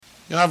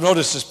I've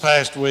noticed this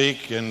past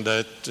week, and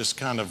it just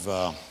kind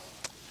of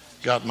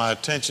got my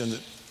attention,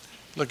 that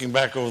looking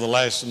back over the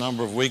last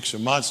number of weeks or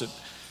months, that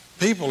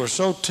people are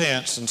so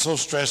tense and so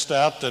stressed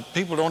out that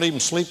people don't even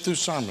sleep through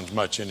sermons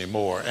much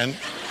anymore. And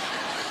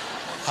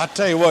I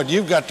tell you what,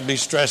 you've got to be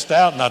stressed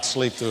out not to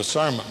sleep through a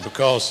sermon,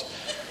 because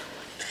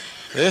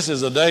this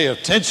is a day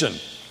of tension.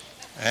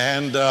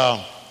 And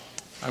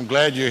I'm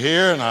glad you're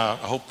here, and I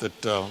hope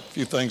that a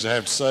few things I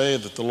have to say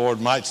that the Lord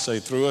might say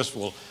through us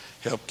will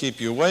help keep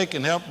you awake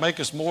and help make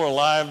us more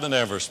alive than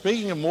ever.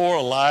 Speaking of more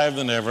alive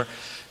than ever,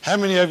 how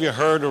many of you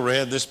heard or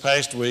read this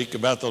past week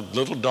about the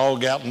little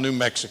dog out in New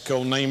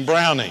Mexico named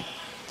Brownie?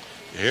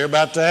 You hear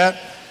about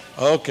that?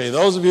 Okay,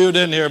 those of you who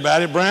didn't hear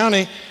about it,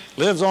 Brownie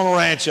lives on a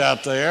ranch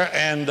out there,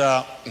 and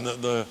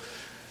the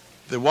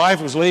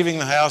wife was leaving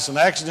the house and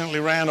accidentally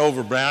ran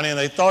over Brownie, and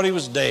they thought he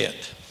was dead.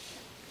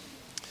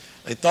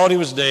 They thought he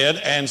was dead,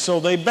 and so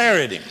they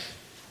buried him.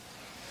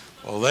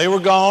 Well, they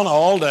were gone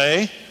all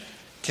day,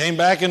 came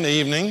back in the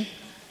evening,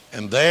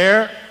 and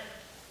there,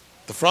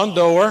 the front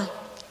door,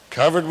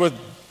 covered with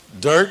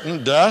dirt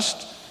and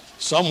dust,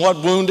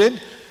 somewhat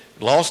wounded,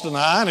 lost an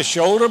eye and a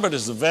shoulder, but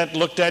as the vet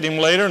looked at him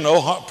later,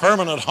 no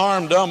permanent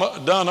harm done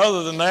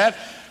other than that.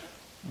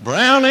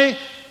 Brownie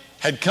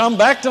had come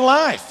back to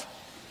life.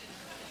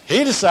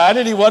 He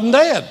decided he wasn't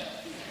dead,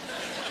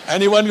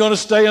 and he wasn't going to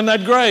stay in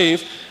that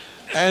grave.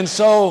 And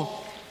so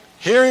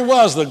here he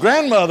was. The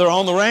grandmother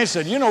on the ranch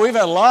said, we've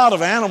had a lot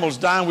of animals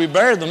die and we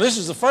buried them. This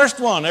is the first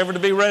one ever to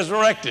be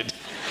resurrected.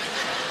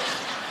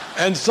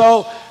 And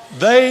so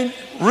they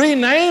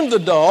renamed the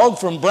dog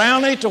from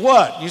Brownie to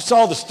what? You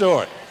saw the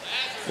story.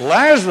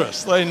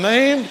 Lazarus. They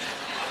named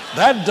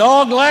that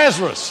dog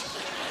Lazarus.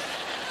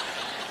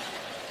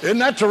 Isn't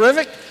that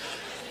terrific?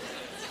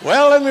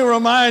 Well, let me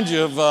remind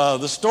you of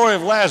the story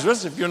of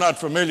Lazarus, if you're not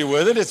familiar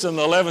with it. It's in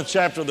the 11th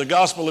chapter of the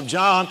Gospel of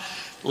John.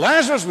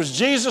 Lazarus was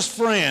Jesus'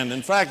 friend.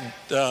 In fact,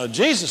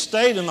 Jesus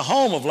stayed in the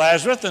home of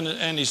Lazarus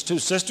and his two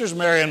sisters,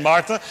 Mary and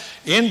Martha,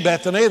 in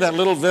Bethany, that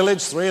little village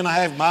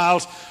 3.5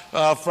 miles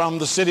from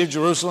the city of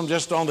Jerusalem,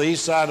 just on the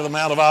east side of the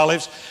Mount of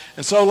Olives.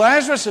 And so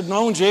Lazarus had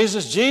known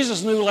Jesus.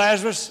 Jesus knew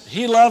Lazarus.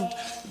 He loved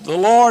the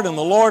Lord, and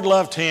the Lord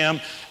loved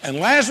him. And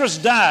Lazarus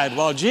died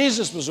while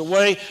Jesus was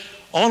away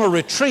on a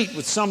retreat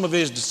with some of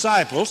his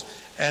disciples.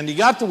 And he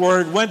got the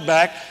word, went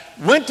back,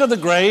 went to the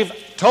grave,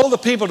 told the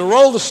people to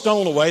roll the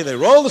stone away. They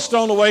rolled the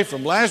stone away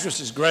from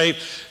Lazarus' grave.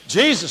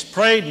 Jesus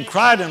prayed and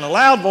cried in a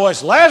loud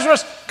voice,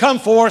 "Lazarus, come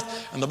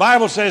forth." And the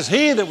Bible says,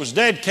 he that was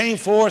dead came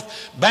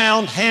forth,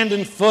 bound hand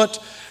and foot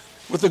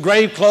with the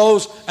grave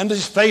clothes, and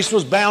his face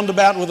was bound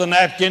about with a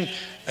napkin.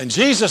 And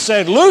Jesus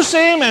said, "Loose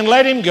him and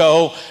let him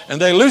go."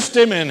 And they loosed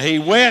him, and he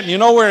went. You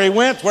know where he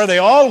went? Where they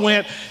all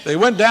went. They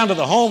went down to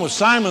the home of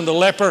Simon the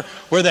leper,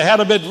 where they had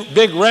a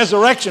big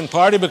resurrection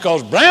party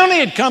because Brownie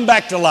had come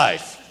back to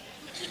life.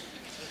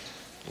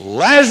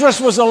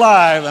 Lazarus was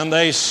alive, and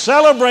they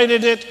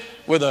celebrated it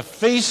with a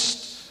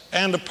feast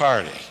and a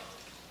party.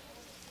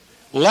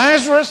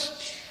 Lazarus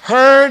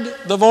heard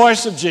the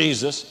voice of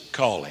Jesus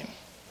calling.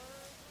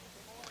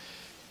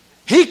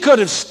 He could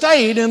have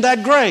stayed in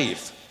that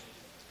grave.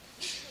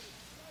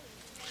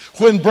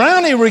 When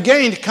Brownie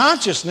regained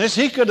consciousness,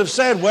 he could have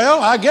said,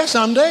 "Well, I guess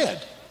I'm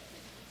dead.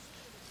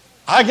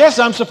 I guess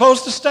I'm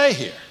supposed to stay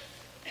here.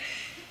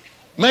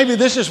 Maybe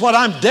this is what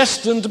I'm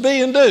destined to be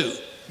and do."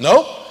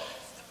 Nope.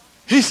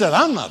 He said,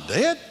 "I'm not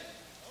dead."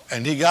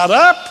 And he got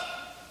up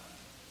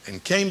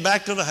and came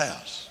back to the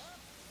house.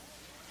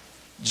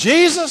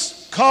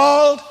 Jesus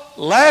called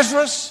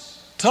Lazarus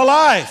to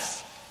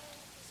life.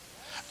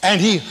 And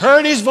he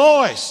heard his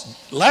voice.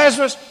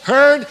 Lazarus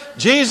heard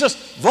Jesus'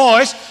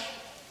 voice,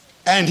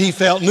 and he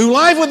felt new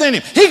life within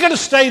him. He could have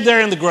stayed there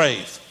in the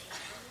grave.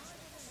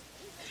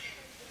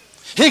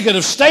 He could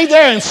have stayed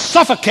there and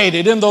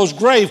suffocated in those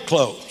grave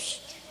clothes.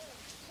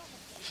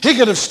 He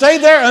could have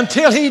stayed there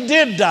until he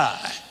did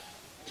die.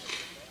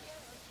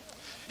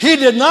 He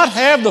did not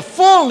have the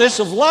fullness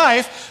of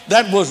life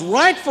that was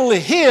rightfully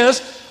his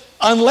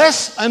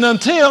unless and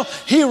until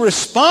he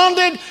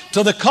responded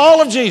to the call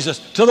of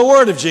Jesus, to the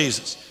word of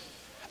Jesus.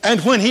 And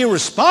when he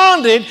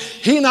responded,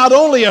 he not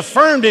only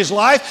affirmed his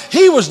life,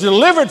 he was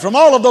delivered from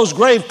all of those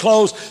grave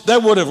clothes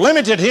that would have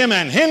limited him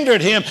and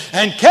hindered him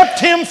and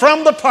kept him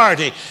from the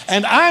party.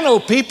 And I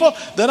know people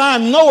that I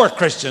know are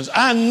Christians.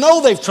 I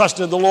know they've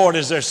trusted the Lord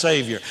as their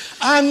Savior.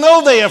 I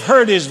know they have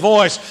heard his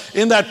voice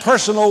in that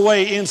personal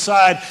way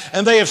inside,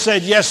 and they have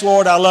said, "Yes,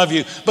 Lord, I love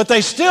you." But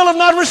they still have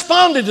not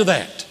responded to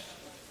that.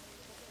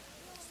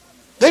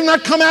 They've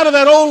not come out of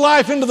that old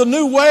life into the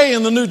new way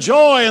and the new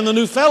joy and the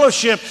new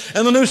fellowship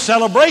and the new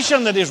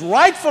celebration that is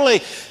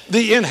rightfully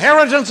the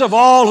inheritance of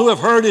all who have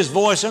heard his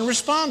voice and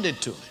responded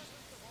to him.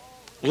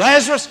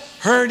 Lazarus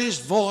heard his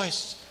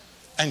voice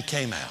and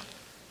came out.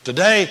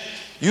 Today,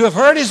 you have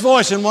heard his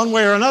voice in one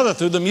way or another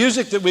through the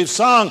music that we've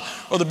sung,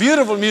 or the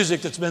beautiful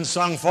music that's been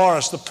sung for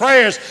us, the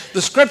prayers,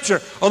 the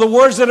scripture, or the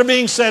words that are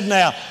being said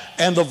now.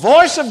 And the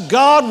voice of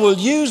God will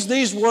use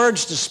these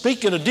words to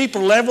speak at a deeper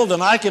level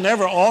than I can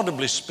ever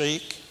audibly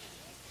speak.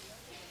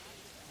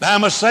 Now, I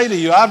must say to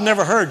you, I've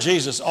never heard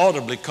Jesus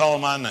audibly call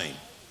my name.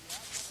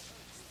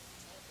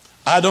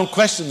 I don't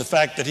question the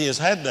fact that he has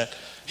had that.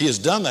 He has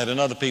done that in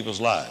other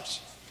people's lives.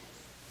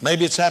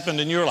 Maybe it's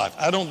happened in your life.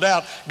 I don't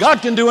doubt.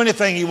 God can do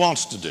anything he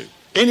wants to do,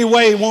 any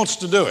way he wants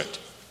to do it.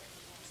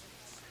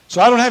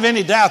 So I don't have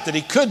any doubt that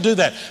he could do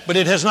that, but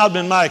it has not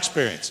been my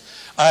experience.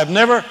 I have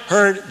never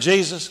heard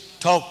Jesus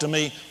talk to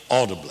me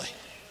audibly.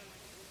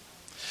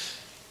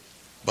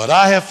 But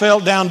I have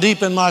felt down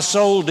deep in my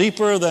soul,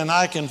 deeper than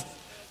I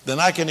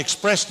can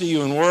express to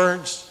you in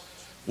words,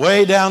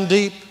 way down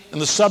deep in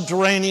the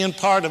subterranean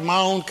part of my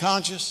own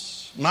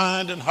conscious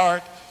mind and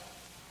heart,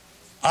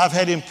 I've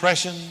had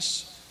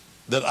impressions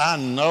that I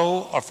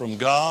know are from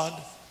God,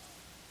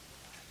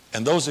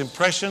 and those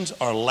impressions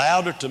are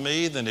louder to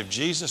me than if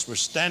Jesus were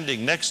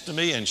standing next to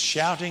me and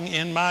shouting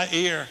in my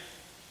ear.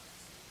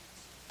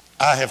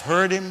 I have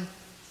heard him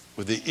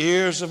with the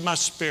ears of my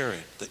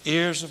spirit, the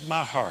ears of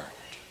my heart,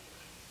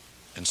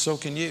 and so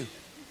can you.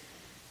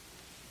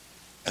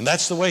 And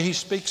that's the way he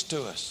speaks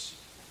to us.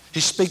 He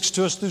speaks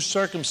to us through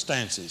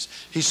circumstances.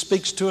 He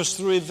speaks to us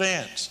through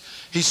events.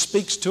 He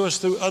speaks to us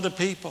through other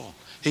people.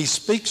 He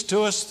speaks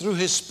to us through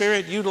his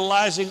Spirit,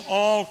 utilizing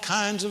all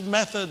kinds of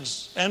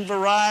methods and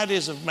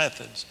varieties of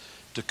methods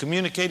to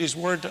communicate his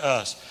word to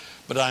us.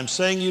 But I'm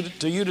saying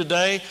to you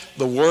today,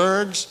 the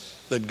words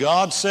that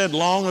God said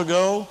long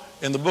ago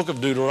in the book of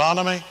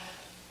Deuteronomy,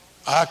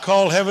 I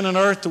call heaven and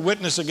earth to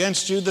witness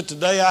against you that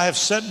today I have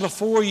set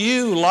before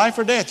you life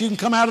or death. You can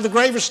come out of the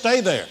grave or stay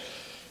there.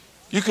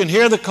 You can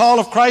hear the call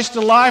of Christ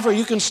to life, or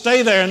you can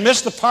stay there and miss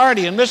the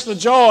party and miss the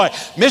joy,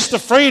 miss the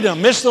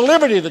freedom, miss the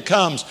liberty that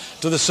comes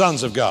to the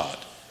sons of God.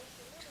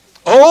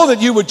 Oh,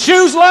 that you would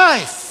choose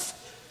life.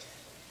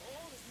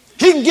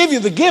 He can give you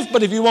the gift,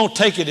 but if you won't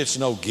take it, it's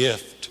no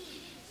gift.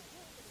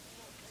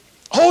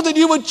 Oh, that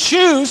you would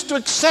choose to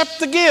accept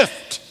the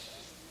gift,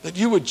 that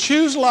you would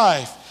choose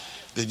life,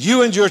 that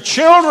you and your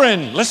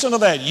children, listen to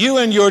that, you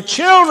and your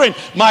children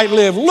might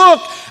live.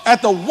 Look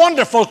at the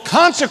wonderful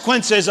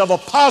consequences of a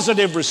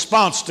positive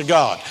response to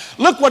God.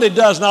 Look what it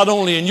does not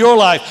only in your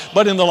life,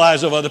 but in the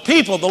lives of other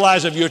people, the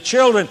lives of your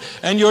children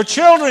and your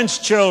children's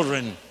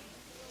children.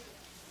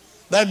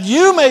 That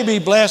you may be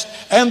blessed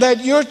and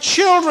that your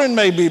children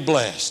may be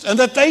blessed and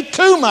that they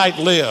too might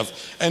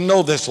live and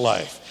know this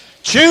life.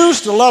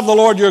 Choose to love the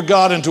Lord your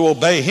God and to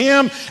obey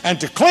him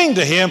and to cling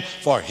to him,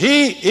 for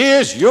he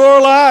is your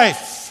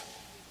life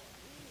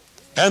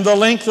and the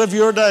length of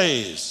your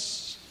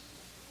days.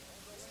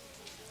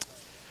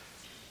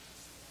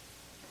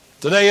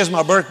 Today is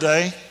my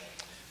birthday,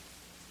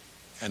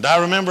 and I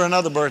remember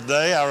another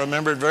birthday. I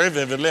remember it very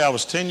vividly. I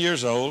was 10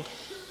 years old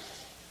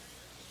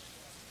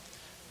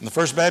in the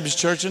First Baptist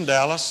Church in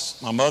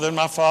Dallas. My mother and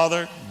my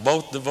father,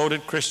 both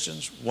devoted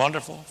Christians,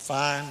 wonderful,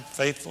 fine,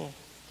 faithful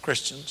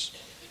Christians,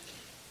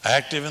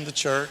 active in the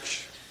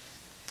church,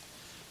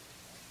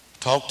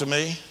 talked to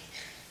me.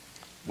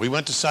 We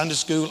went to Sunday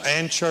school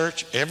and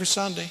church every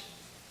Sunday.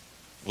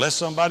 Unless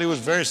somebody was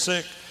very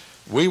sick,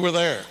 we were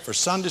there for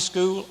Sunday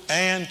school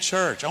and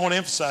church. I want to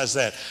emphasize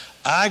that.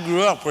 I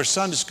grew up where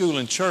Sunday school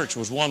and church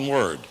was one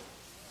word.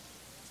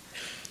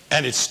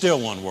 And it's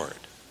still one word.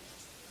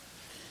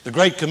 The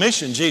Great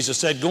Commission, Jesus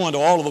said, go into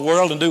all of the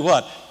world and do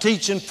what?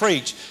 Teach and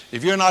preach.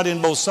 If you're not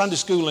in both Sunday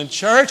school and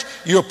church,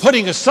 you're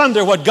putting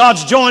asunder what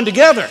God's joined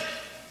together.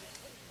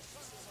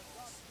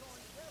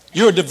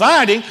 You're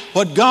dividing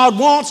what God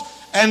wants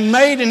and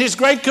made in his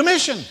Great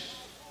Commission.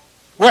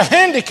 We're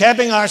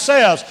handicapping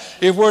ourselves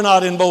if we're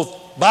not in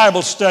both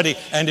Bible study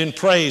and in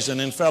praise and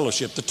in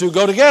fellowship. The two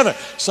go together.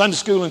 Sunday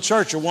school and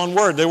church are one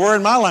word. They were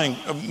in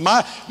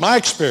my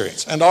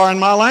experience and are in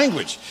my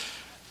language.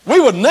 We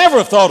would never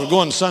have thought of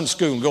going to Sunday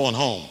school and going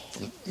home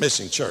from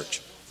missing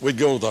church. We'd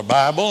go with our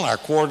Bible and our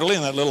quarterly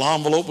and that little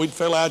envelope we'd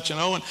fill out,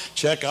 and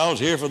check, I was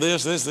here for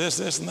this,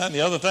 and that, and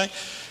the other thing.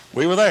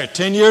 We were there.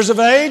 10 years of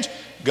age,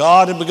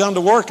 God had begun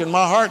to work in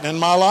my heart and in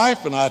my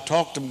life, and I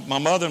talked to my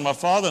mother and my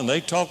father, and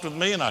they talked with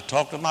me, and I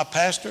talked with my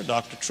pastor,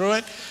 Dr.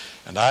 Truitt,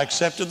 and I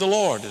accepted the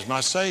Lord as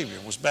my Savior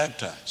and was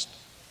baptized.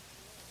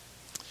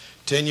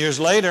 10 years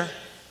later,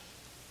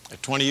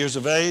 at 20 years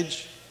of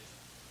age,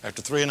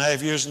 after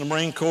 3.5 years in the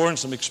Marine Corps and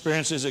some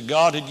experiences that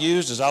God had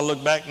used, as I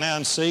look back now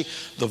and see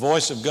the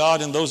voice of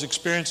God in those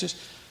experiences,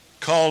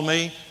 called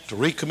me to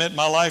recommit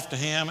my life to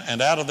him,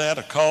 and out of that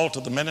a call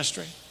to the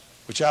ministry,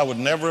 which I would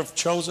never have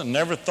chosen,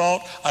 never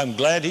thought. I'm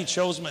glad he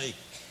chose me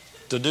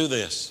to do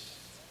this.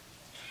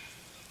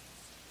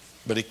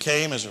 But it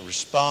came as a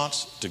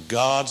response to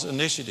God's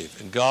initiative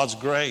and God's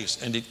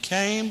grace. And it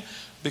came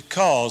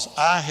because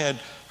I had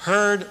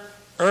heard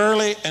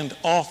early and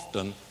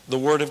often the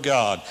Word of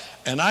God.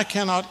 And I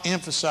cannot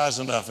emphasize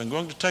enough, I'm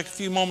going to take a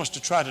few moments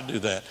to try to do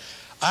that.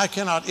 I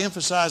cannot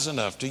emphasize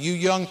enough to you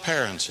young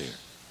parents here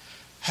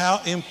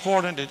how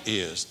important it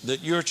is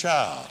that your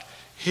child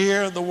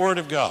hear the Word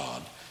of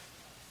God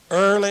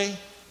early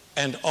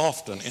and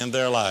often in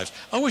their lives.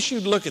 I wish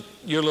you'd look at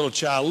your little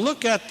child.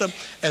 Look at them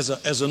as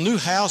a new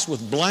house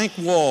with blank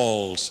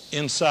walls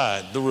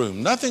inside the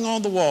room. Nothing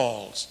on the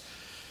walls.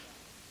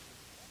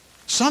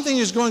 Something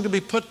is going to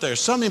be put there.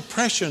 Some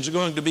impressions are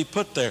going to be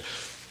put there.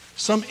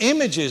 Some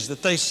images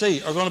that they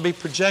see are going to be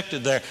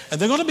projected there. And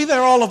they're going to be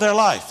there all of their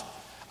life.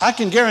 I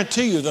can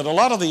guarantee you that a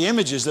lot of the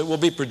images that will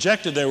be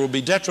projected there will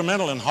be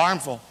detrimental and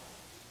harmful.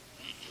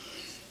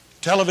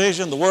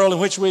 Television, the world in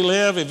which we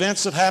live,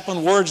 events that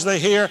happen, words they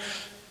hear,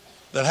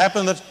 that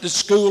happen at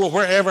school or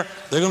wherever,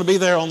 they're going to be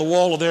there on the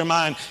wall of their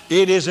mind.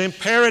 It is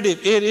imperative,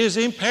 it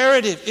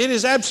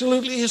is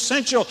absolutely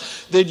essential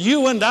that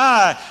you and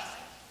I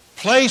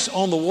place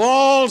on the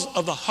walls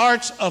of the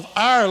hearts of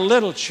our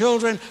little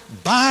children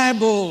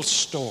Bible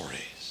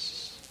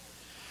stories,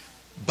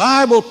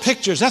 Bible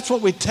pictures. That's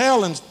what we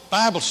tell in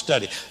Bible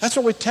study. That's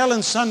what we tell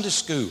in Sunday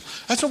school.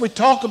 That's what we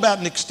talk about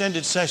in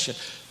extended session.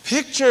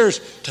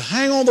 Pictures to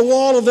hang on the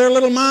wall of their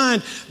little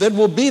mind that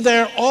will be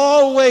there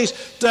always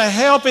to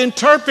help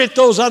interpret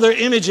those other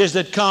images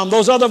that come,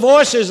 those other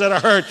voices that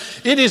are heard.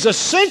 It is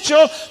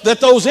essential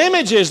that those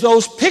images,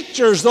 those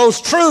pictures,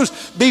 those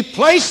truths be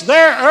placed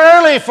there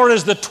early, for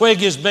as the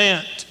twig is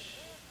bent.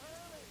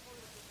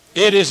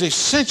 It is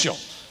essential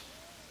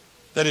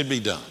that it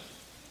be done.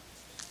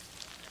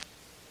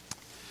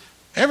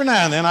 Every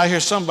now and then I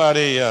hear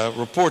somebody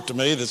report to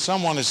me that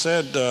someone has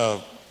said, I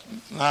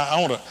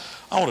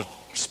want to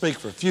speak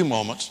for a few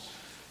moments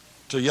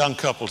to young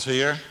couples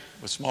here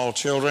with small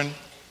children.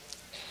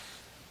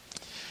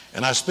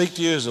 And I speak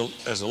to you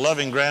as a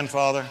loving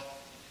grandfather.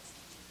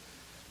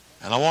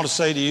 And I want to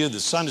say to you that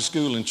Sunday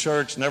school and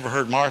church never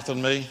hurt Martha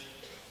and me.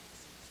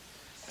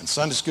 And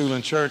Sunday school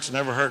and church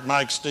never hurt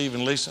Mike, Steve,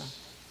 and Lisa.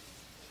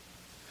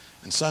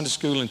 And Sunday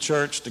school and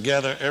church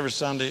together every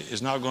Sunday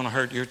is not going to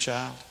hurt your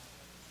child.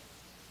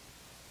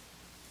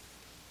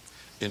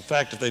 In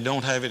fact, if they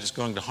don't have it, it's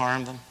going to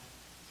harm them.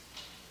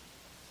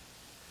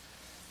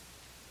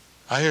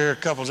 I hear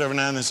couples every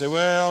now and then say,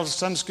 well,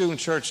 Sunday school and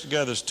church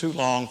together is too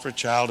long for a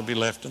child to be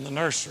left in the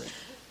nursery.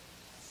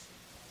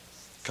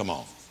 Come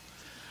on.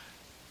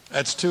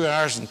 That's 2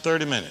 hours and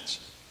 30 minutes.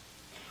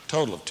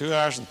 Total of 2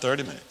 hours and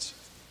 30 minutes.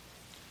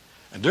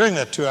 And during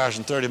that 2 hours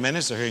and 30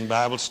 minutes, they're hearing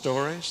Bible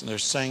stories, and they're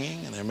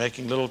singing, and they're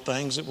making little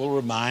things that will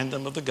remind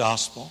them of the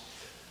gospel.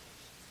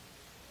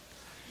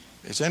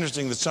 It's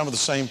interesting that some of the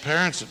same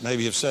parents that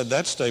maybe have said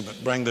that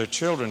statement bring their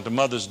children to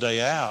Mother's Day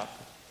out,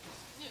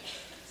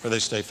 where they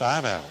stay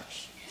 5 hours.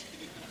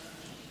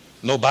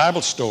 No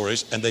Bible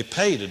stories, and they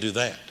pay to do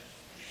that.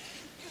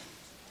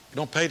 You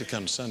don't pay to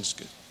come to Sunday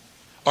school.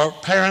 Or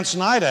parents'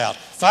 night out,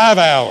 5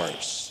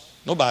 hours.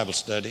 No Bible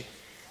study.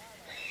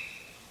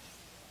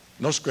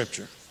 No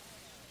scripture.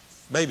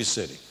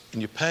 Babysitting.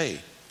 And you pay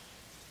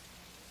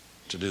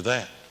to do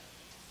that.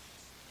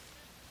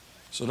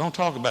 So don't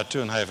talk about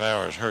 2.5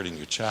 hours hurting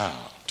your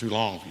child. Too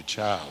long for your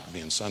child to be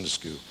in Sunday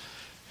school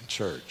and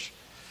church.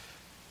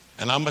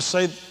 And I must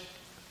say,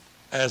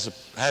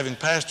 having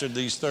pastored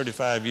these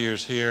 35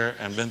 years here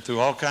and been through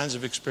all kinds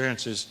of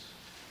experiences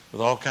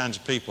with all kinds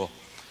of people,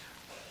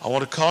 I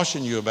want to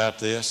caution you about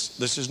this.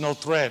 This is no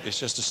threat. It's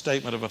just a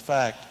statement of a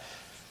fact.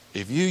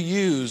 If you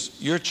use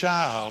your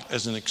child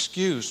as an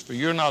excuse for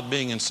your not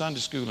being in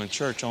Sunday school and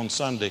church on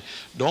Sunday,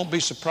 don't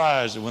be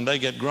surprised that when they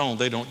get grown,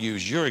 they don't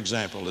use your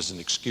example as an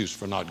excuse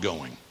for not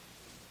going.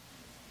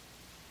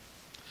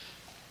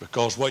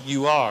 Because what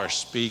you are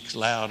speaks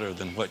louder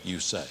than what you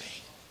say.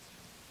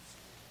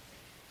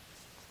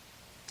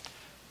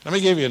 Let me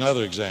give you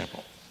another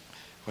example.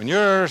 When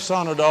your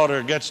son or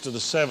daughter gets to the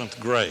 7th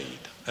grade,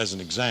 as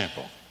an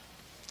example,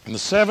 in the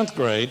 7th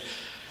grade,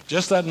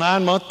 just that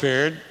 9-month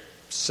period,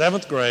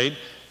 7th grade,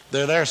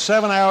 they're there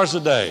 7 hours a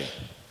day.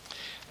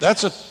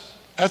 That's a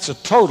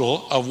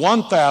total of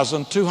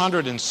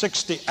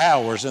 1,260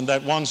 hours in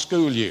that one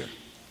school year.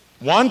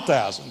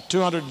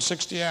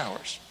 1,260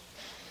 hours.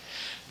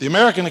 The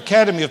American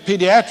Academy of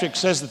Pediatrics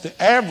says that the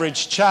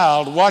average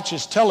child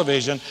watches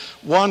television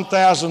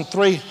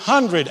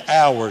 1,300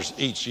 hours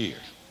each year.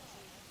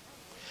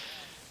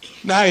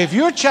 Now, if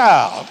your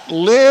child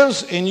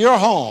lives in your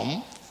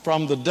home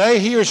from the day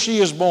he or she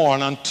is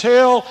born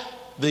until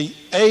the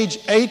age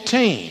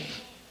 18,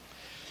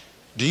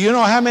 do you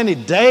know how many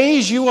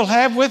days you will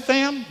have with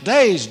them?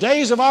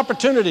 Days of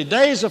opportunity,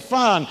 days of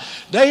fun,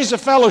 days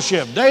of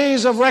fellowship,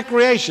 days of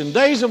recreation,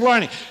 days of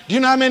learning. Do you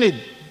know how many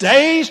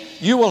days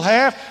you will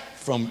have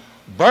from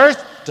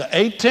birth to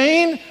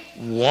 18?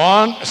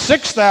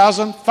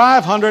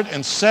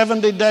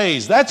 6,570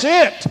 days. That's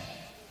it.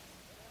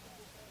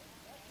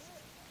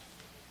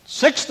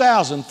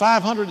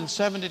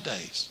 6,570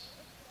 days.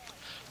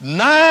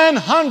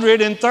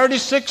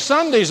 936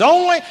 Sundays.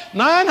 Only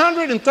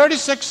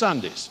 936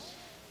 Sundays.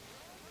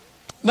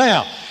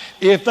 Now,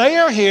 if they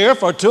are here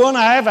for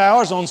 2.5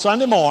 hours on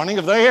Sunday morning,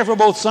 if they're here for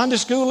both Sunday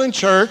school and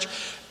church,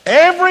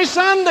 every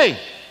Sunday,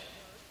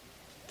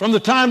 from the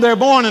time they're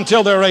born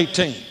until they're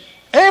 18.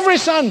 Every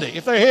Sunday.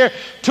 If they're here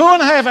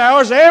 2.5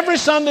 hours every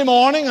Sunday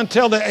morning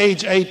until they're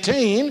age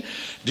 18,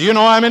 do you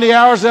know how many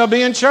hours they'll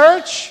be in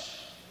church?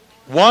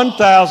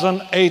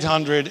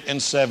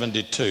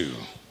 1,872.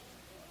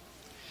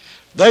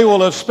 They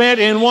will have spent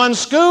in one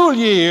school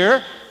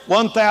year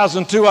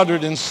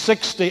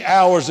 1,260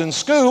 hours in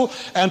school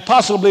and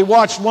possibly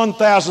watched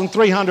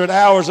 1,300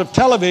 hours of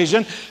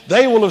television,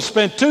 they will have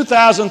spent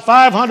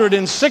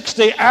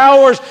 2,560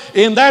 hours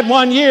in that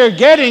 1 year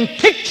getting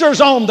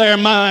pictures on their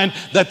mind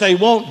that they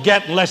won't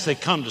get unless they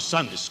come to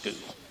Sunday school.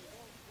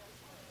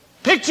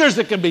 Pictures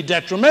that can be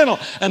detrimental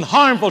and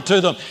harmful to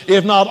them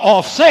if not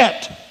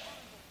offset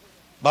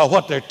by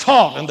what they're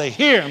taught and they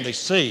hear and they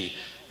see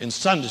in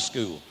Sunday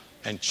school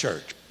and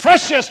church.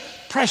 Precious,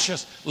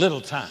 precious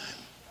little time.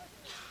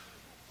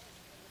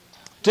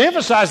 To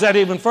emphasize that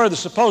even further,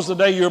 suppose the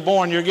day you're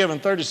born you're given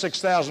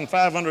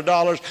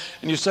 $36,500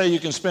 and you say you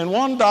can spend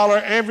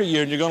 $1 every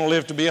year and you're going to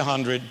live to be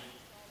 100.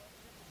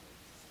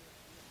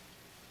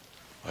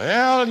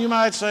 Well, you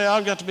might say,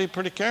 I've got to be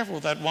pretty careful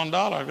with that $1.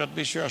 I've got to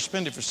be sure I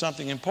spend it for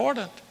something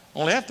important.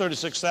 Only have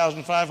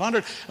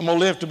 $36,500. I'm going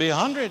to live to be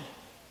 100.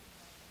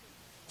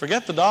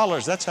 Forget the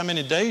dollars. That's how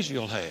many days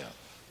you'll have.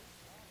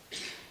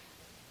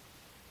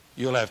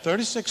 You'll have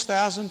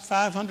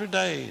 36,500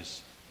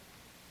 days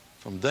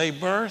from day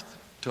birth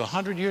to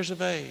 100 years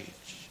of age.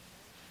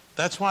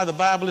 That's why the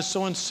Bible is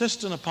so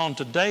insistent upon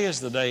today is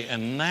the day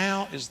and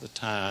now is the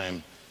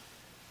time.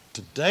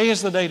 Today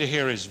is the day to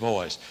hear His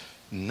voice.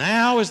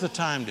 Now is the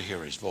time to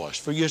hear His voice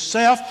for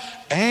yourself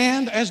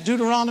and, as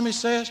Deuteronomy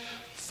says,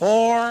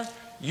 for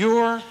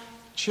your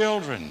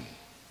children.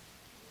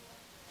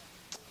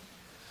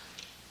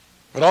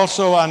 But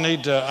also I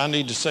need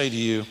to say to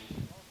you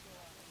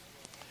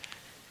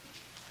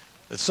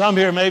that some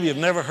here maybe have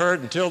never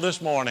heard until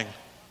this morning.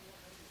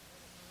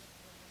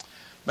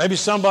 Maybe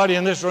somebody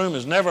in this room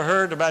has never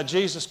heard about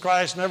Jesus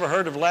Christ, never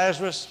heard of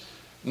Lazarus,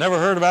 never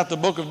heard about the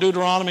book of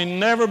Deuteronomy,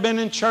 never been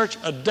in church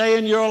a day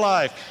in your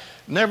life,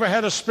 never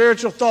had a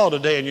spiritual thought a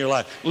day in your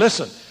life.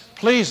 Listen,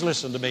 please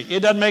listen to me. It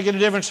doesn't make any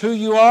difference who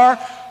you are,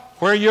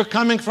 where you're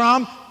coming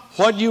from,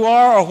 what you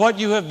are or what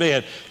you have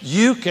been.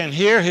 You can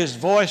hear His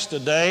voice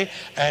today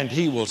and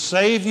He will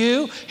save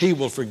you. He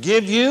will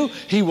forgive you.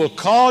 He will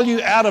call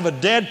you out of a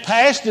dead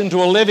past into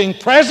a living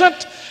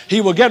present. He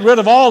will get rid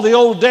of all the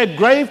old dead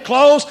grave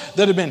clothes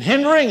that have been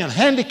hindering and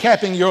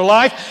handicapping your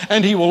life,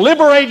 and He will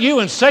liberate you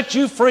and set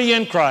you free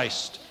in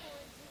Christ.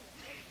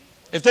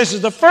 If this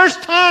is the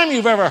first time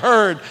you've ever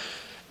heard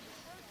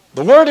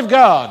the Word of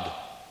God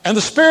and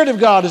the Spirit of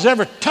God has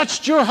ever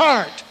touched your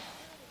heart,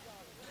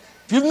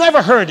 if you've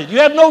never heard it, you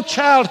had no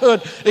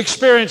childhood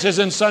experiences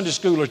in Sunday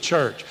school or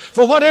church,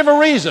 for whatever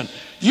reason,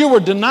 you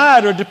were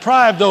denied or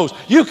deprived those,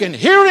 you can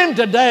hear Him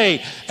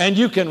today and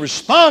you can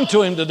respond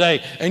to Him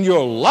today, and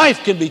your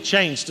life can be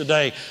changed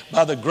today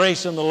by the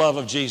grace and the love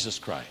of Jesus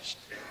Christ.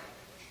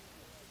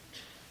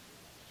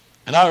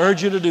 And I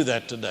urge you to do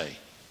that today.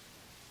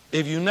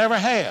 If you never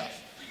have,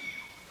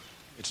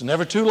 it's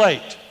never too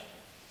late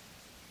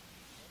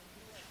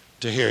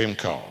to hear Him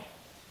call.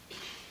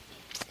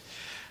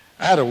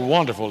 I had a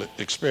wonderful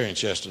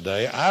experience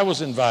yesterday. I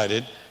was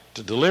invited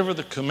to deliver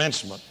the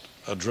commencement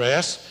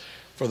address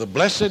for the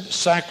Blessed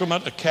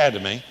Sacrament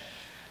Academy,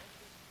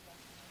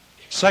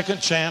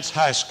 Second Chance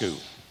High School.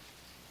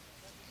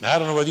 Now, I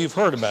don't know whether you've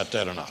heard about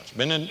that or not. It's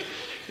been in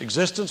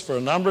existence for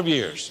a number of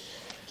years.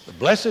 The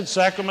Blessed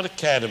Sacrament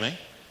Academy,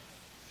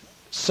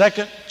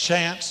 Second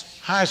Chance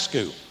High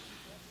School.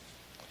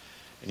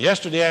 And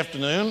yesterday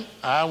afternoon,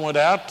 I went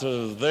out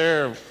to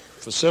their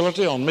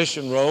facility on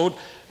Mission Road,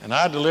 and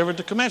I delivered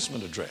the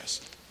commencement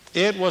address.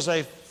 It was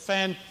a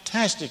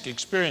fantastic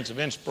experience of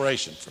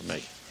inspiration for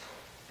me.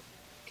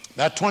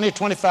 About 20,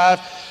 25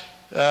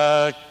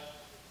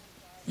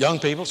 young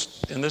people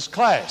in this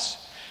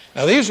class.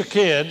 Now, these are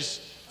kids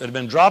that have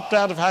been dropped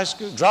out of high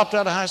school,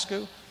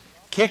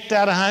 kicked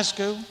out of high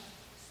school,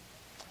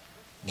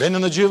 been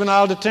in the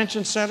juvenile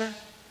detention center,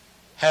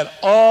 had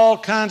all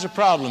kinds of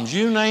problems.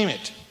 You name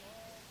it,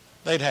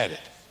 they'd had it.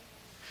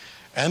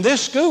 And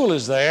this school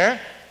is there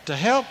to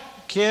help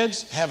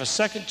kids have a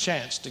second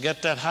chance to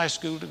get that high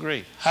school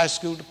degree, high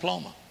school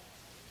diploma.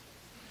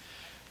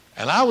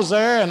 And I was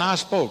there and I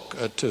spoke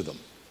to them.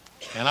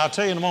 And I'll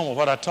tell you in a moment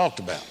what I talked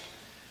about.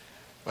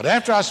 But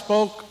after I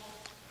spoke,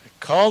 I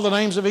called the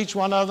names of each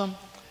one of them.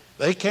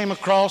 They came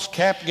across,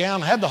 cap,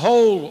 gown, had the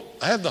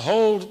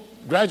whole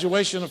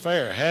graduation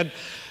affair.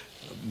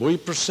 We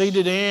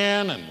proceeded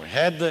in and we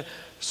had the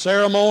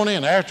ceremony,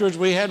 and afterwards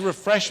we had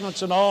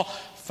refreshments and all,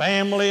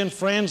 family and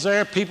friends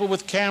there, people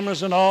with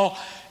cameras and all.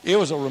 It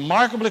was a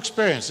remarkable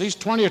experience. These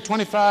 20 or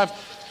 25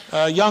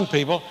 young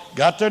people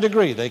got their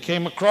degree. They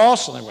came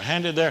across and they were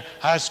handed their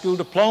high school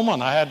diploma,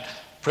 and I had the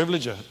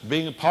privilege of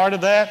being a part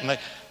of that. And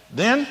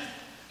then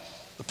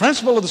the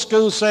principal of the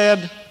school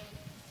said,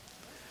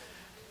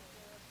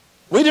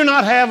 "We do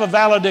not have a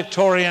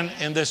valedictorian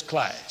in this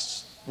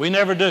class. We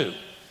never do.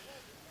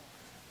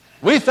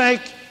 We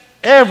think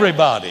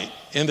everybody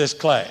in this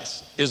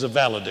class is a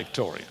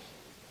valedictorian.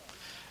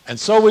 And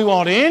so we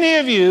want any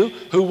of you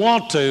who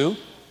want to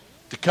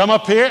come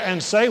up here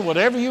and say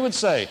whatever you would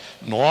say."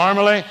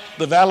 Normally,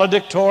 the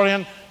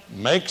valedictorian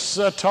makes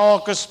a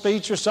talk, a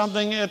speech, or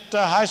something at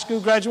high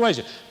school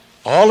graduation.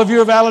 All of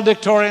you are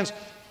valedictorians.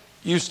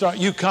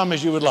 You come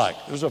as you would like.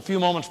 There was a few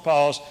moments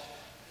pause,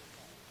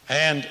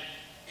 and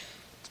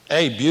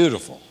A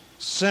beautiful,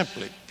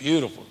 simply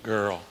beautiful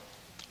girl,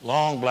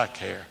 long black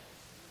hair.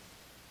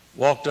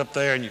 Walked up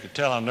there, and you could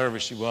tell how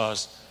nervous she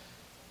was.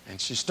 And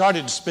she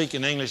started to speak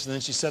in English, and then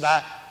she said,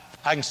 I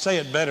can say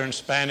it better in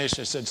Spanish.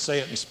 I said, say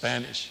it in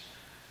Spanish.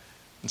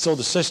 And so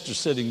the sister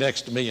sitting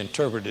next to me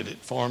interpreted it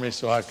for me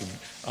so I could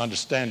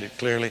understand it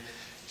clearly.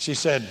 She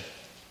said,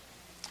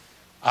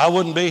 I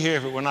wouldn't be here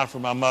if it were not for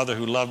my mother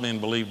who loved me and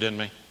believed in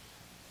me.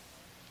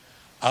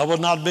 I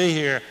would not be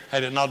here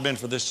had it not been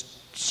for this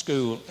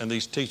school and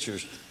these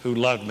teachers who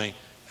loved me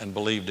and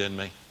believed in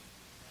me.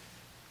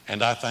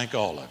 And I thank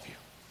all of you.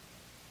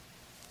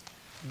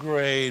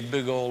 Great,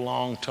 big old,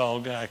 long, tall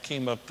guy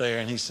came up there,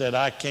 and he said,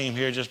 I came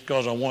here just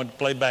because I wanted to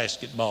play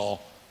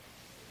basketball.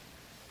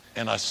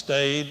 And I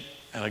stayed,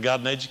 and I got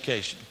an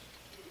education.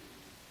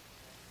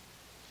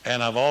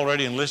 And I've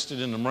already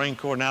enlisted in the Marine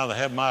Corps. Now that I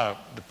have my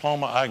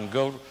diploma, I can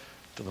go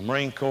to the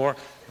Marine Corps.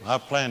 I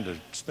plan to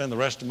spend the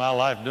rest of my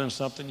life doing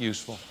something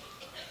useful.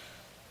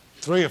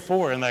 3 or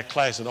 4 in that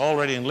class had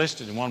already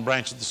enlisted in one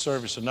branch of the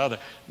service or another,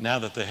 now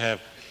that they have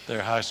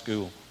their high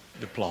school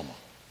diploma.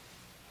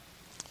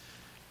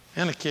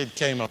 And a kid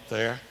came up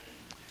there.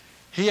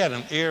 He had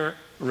an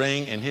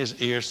earring in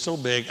his ear so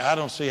big, I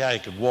don't see how he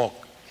could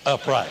walk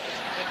upright.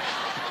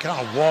 He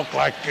kind of walked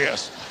like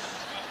this.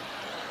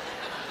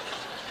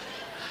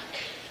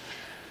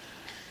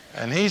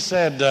 And he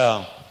said,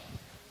 I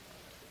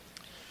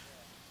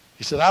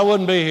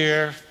wouldn't be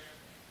here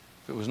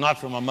if it was not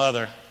for my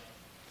mother.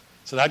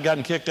 He said, I'd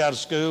gotten kicked out of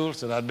school. He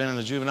said, I'd been in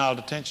the juvenile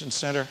detention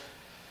center.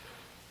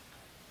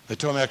 They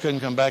told me I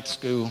couldn't come back to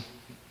school.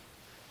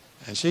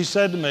 And she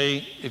said to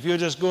me, if you'll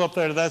just go up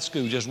there to that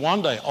school just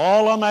one day,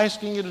 all I'm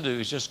asking you to do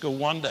is just go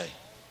one day.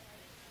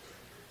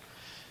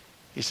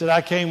 He said,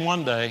 I came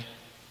one day.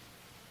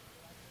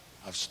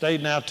 I've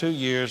stayed now 2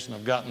 years, and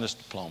I've gotten this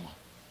diploma.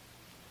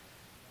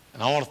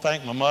 And I want to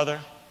thank my mother,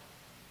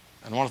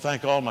 and I want to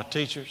thank all my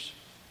teachers,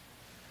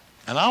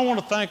 and I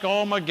want to thank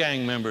all my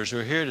gang members who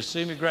are here to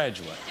see me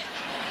graduate.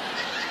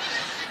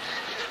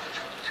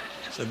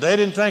 So they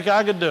didn't think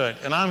I could do it.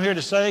 And I'm here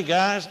to say,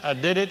 guys, I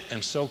did it,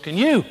 and so can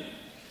you.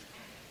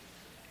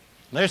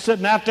 And they're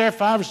sitting out there,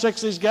 5 or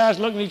 6 of these guys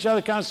looking at each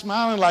other, kind of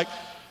smiling like,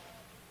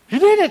 he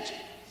did it.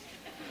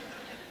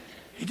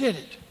 He did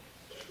it.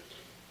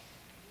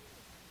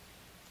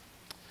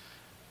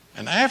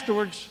 And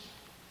afterwards,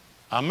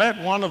 I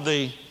met one of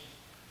the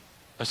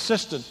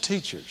assistant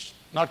teachers,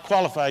 not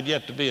qualified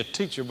yet to be a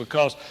teacher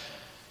because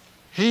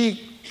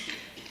he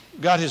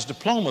got his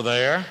diploma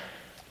there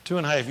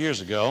 2.5 years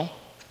ago,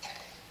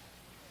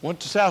 went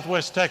to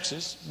Southwest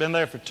Texas, been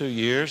there for 2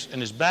 years,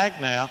 and is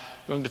back now,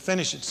 going to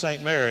finish at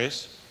St.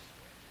 Mary's.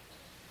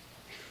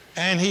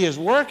 And he is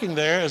working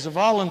there as a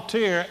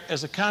volunteer,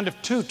 as a kind of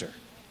tutor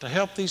to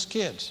help these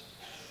kids,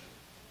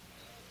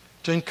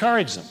 to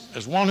encourage them,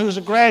 as one who's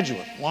a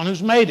graduate, one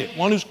who's made it,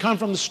 one who's come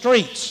from the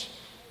streets.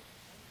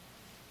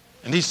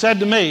 And he said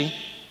to me,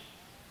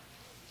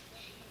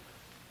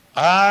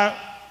 I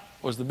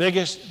was the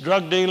biggest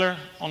drug dealer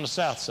on the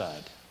South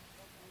Side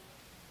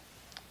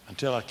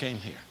until I came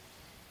here.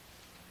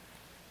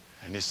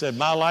 And he said,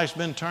 my life's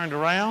been turned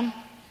around.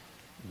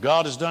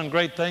 God has done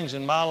great things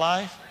in my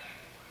life.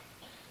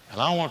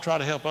 And I want to try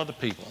to help other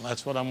people. And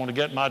that's what I want to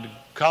get my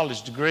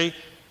college degree.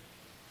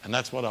 And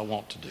that's what I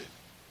want to do.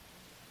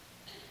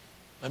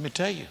 Let me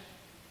tell you,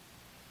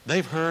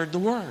 they've heard the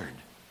word.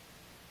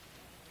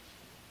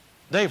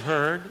 They've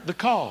heard the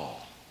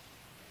call.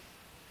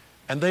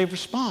 And they've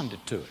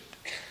responded to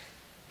it.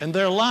 And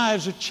their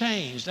lives are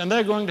changed. And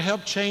they're going to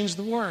help change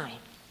the world.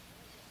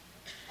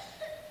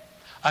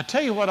 I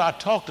tell you what I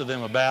talked to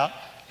them about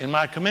in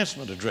my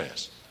commencement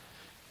address.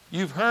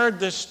 You've heard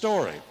this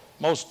story,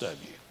 most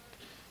of you.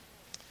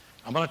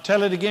 I'm going to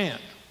tell it again.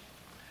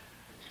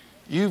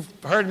 You've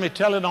heard me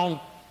tell it on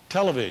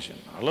television,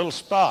 a little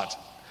spot.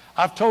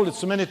 I've told it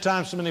so many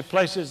times, so many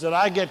places that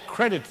I get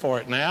credit for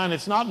it now, and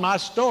it's not my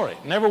story.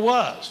 It never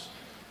was.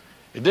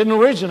 It didn't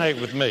originate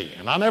with me,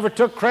 and I never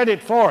took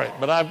credit for it,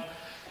 but a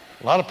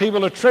lot of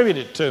people attribute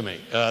it to me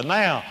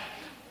now.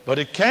 But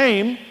it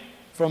came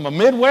from a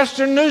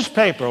Midwestern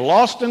newspaper,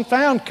 Lost and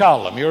Found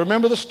column. You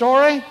remember the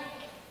story?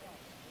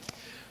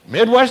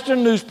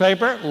 Midwestern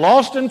newspaper,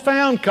 Lost and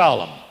Found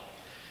column.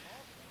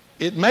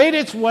 It made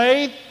its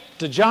way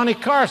to Johnny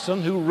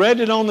Carson, who read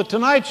it on The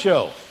Tonight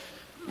Show.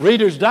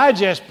 Reader's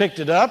Digest picked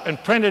it up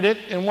and printed it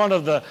in one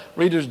of the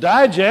Reader's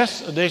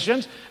Digest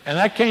editions, and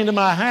that came to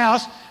my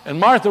house, and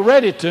Martha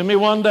read it to me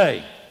one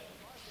day.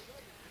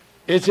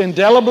 It's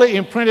indelibly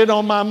imprinted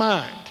on my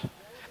mind.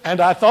 And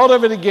I thought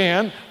of it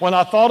again when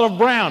I thought of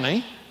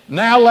Brownie,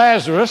 now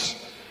Lazarus,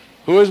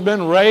 who has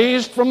been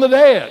raised from the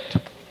dead.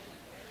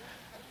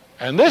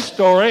 And this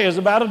story is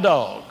about a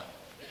dog.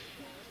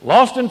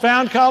 Lost and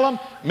Found column,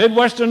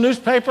 Midwestern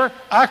newspaper,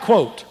 I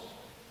quote,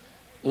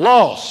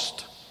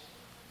 lost,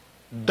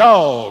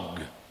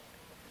 dog,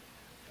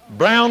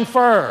 brown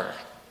fur,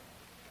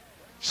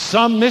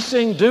 some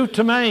missing due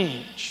to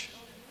mange,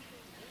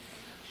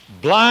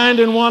 blind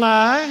in one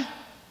eye,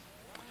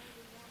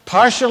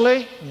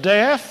 partially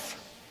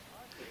deaf,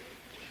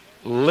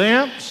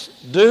 limps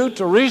due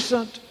to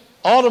recent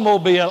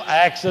automobile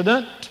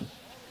accident,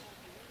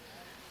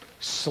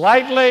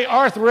 slightly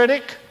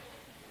arthritic,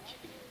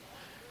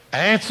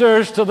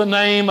 answers to the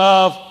name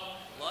of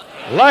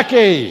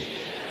Lucky.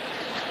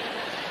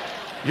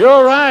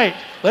 You're right.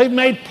 They've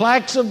made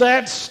plaques of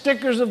that,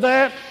 stickers of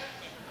that.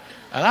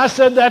 And I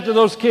said that to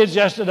those kids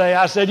yesterday.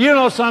 I said, you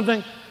know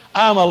something?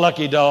 I'm a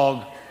lucky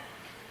dog.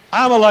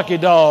 I'm a lucky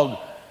dog.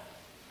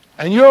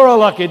 And you're a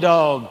lucky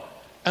dog.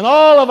 And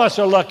all of us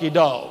are lucky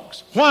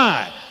dogs.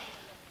 Why?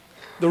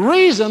 The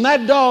reason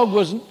that dog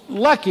was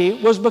lucky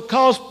was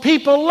because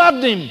people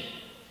loved him.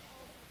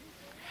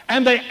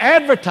 And they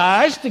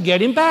advertised to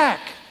get him back.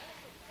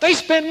 They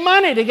spent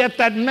money to get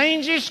that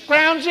mangy,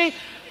 scroungy,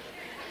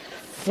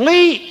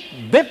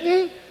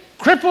 flea-bitten,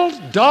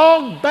 crippled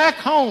dog back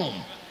home.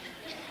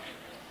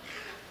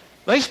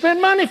 They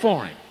spent money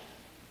for him.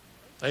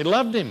 They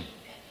loved him.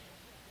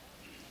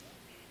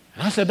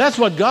 And I said, that's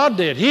what God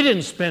did. He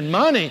didn't spend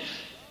money.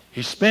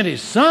 He spent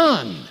His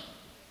Son.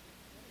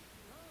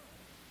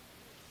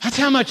 That's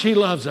how much He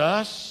loves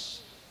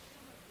us.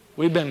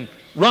 We've been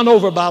run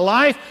over by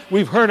life.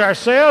 We've hurt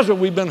ourselves, or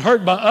we've been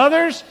hurt by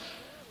others.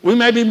 We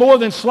may be more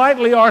than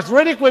slightly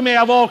arthritic. We may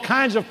have all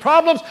kinds of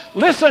problems.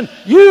 Listen,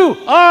 you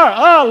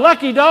are a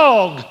lucky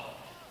dog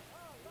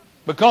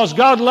because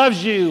God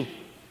loves you.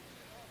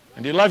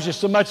 And He loves you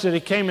so much that He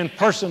came in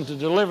person to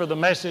deliver the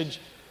message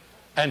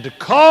and to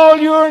call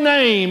your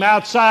name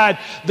outside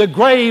the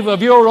grave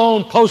of your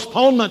own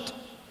postponement,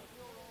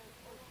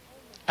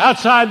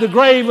 outside the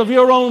grave of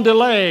your own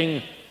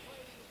delaying.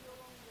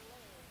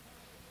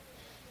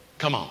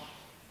 Come on.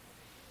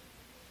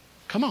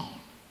 Come on.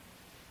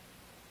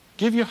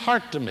 Give your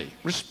heart to me.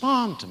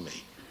 Respond to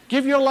me.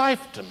 Give your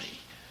life to me.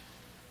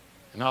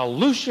 And I'll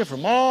loose you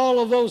from all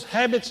of those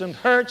habits and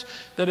hurts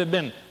that have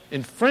been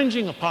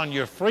infringing upon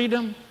your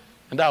freedom.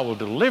 And I will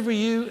deliver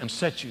you and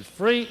set you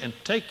free and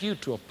take you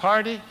to a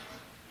party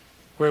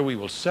where we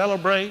will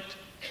celebrate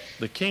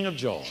the King of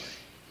joy,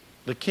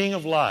 the King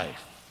of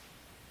life,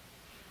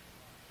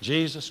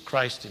 Jesus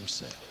Christ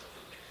Himself.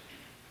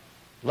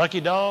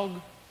 Lucky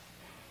dog,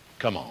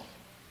 come on.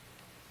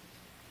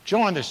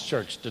 Join this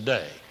church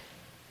today.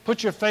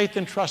 Put your faith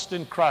and trust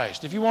in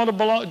Christ. If you want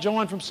to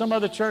join from some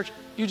other church,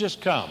 you just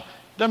come.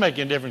 Doesn't make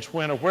any difference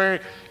when or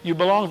where you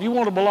belong. If you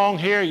want to belong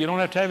here, you don't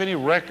have to have any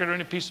record or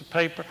any piece of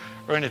paper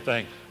or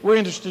anything. We're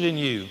interested in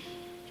you.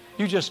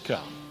 You just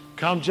come.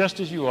 Come just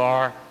as you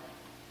are.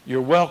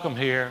 You're welcome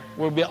here.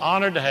 We'll be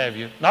honored to have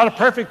you. Not a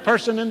perfect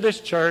person in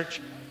this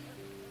church.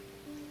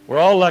 We're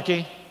all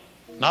lucky.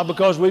 Not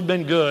because we've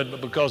been good, but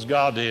because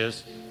God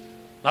is.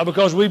 Not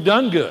because we've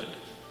done good,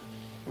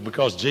 but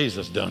because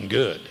Jesus done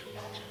good.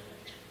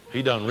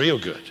 He done real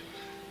good.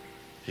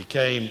 He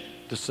came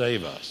to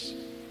save us.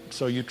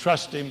 So you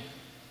trust Him.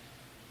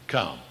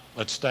 Come.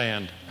 Let's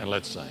stand and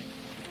let's sing.